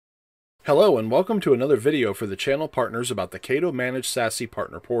Hello and welcome to another video for the channel partners about the Cato Managed SASE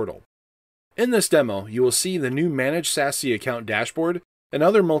Partner Portal. In this demo, you will see the new Managed SASE Account Dashboard and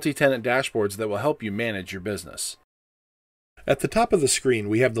other multi-tenant dashboards that will help you manage your business. At the top of the screen,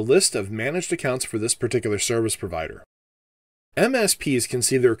 we have the list of managed accounts for this particular service provider. MSPs can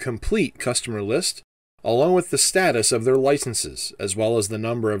see their complete customer list, along with the status of their licenses, as well as the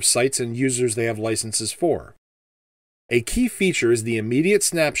number of sites and users they have licenses for. A key feature is the immediate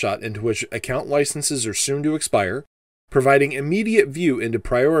snapshot into which account licenses are soon to expire, providing immediate view into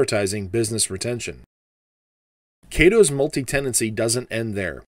prioritizing business retention. Cato's multi-tenancy doesn't end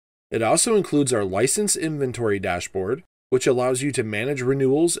there. It also includes our license inventory dashboard, which allows you to manage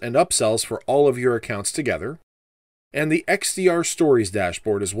renewals and upsells for all of your accounts together, and the XDR Stories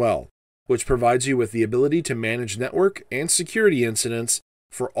dashboard as well, which provides you with the ability to manage network and security incidents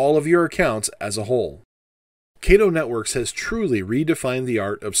for all of your accounts as a whole. Cato Networks has truly redefined the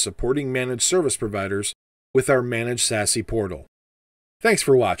art of supporting managed service providers with our Managed SASE portal. Thanks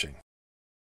for watching.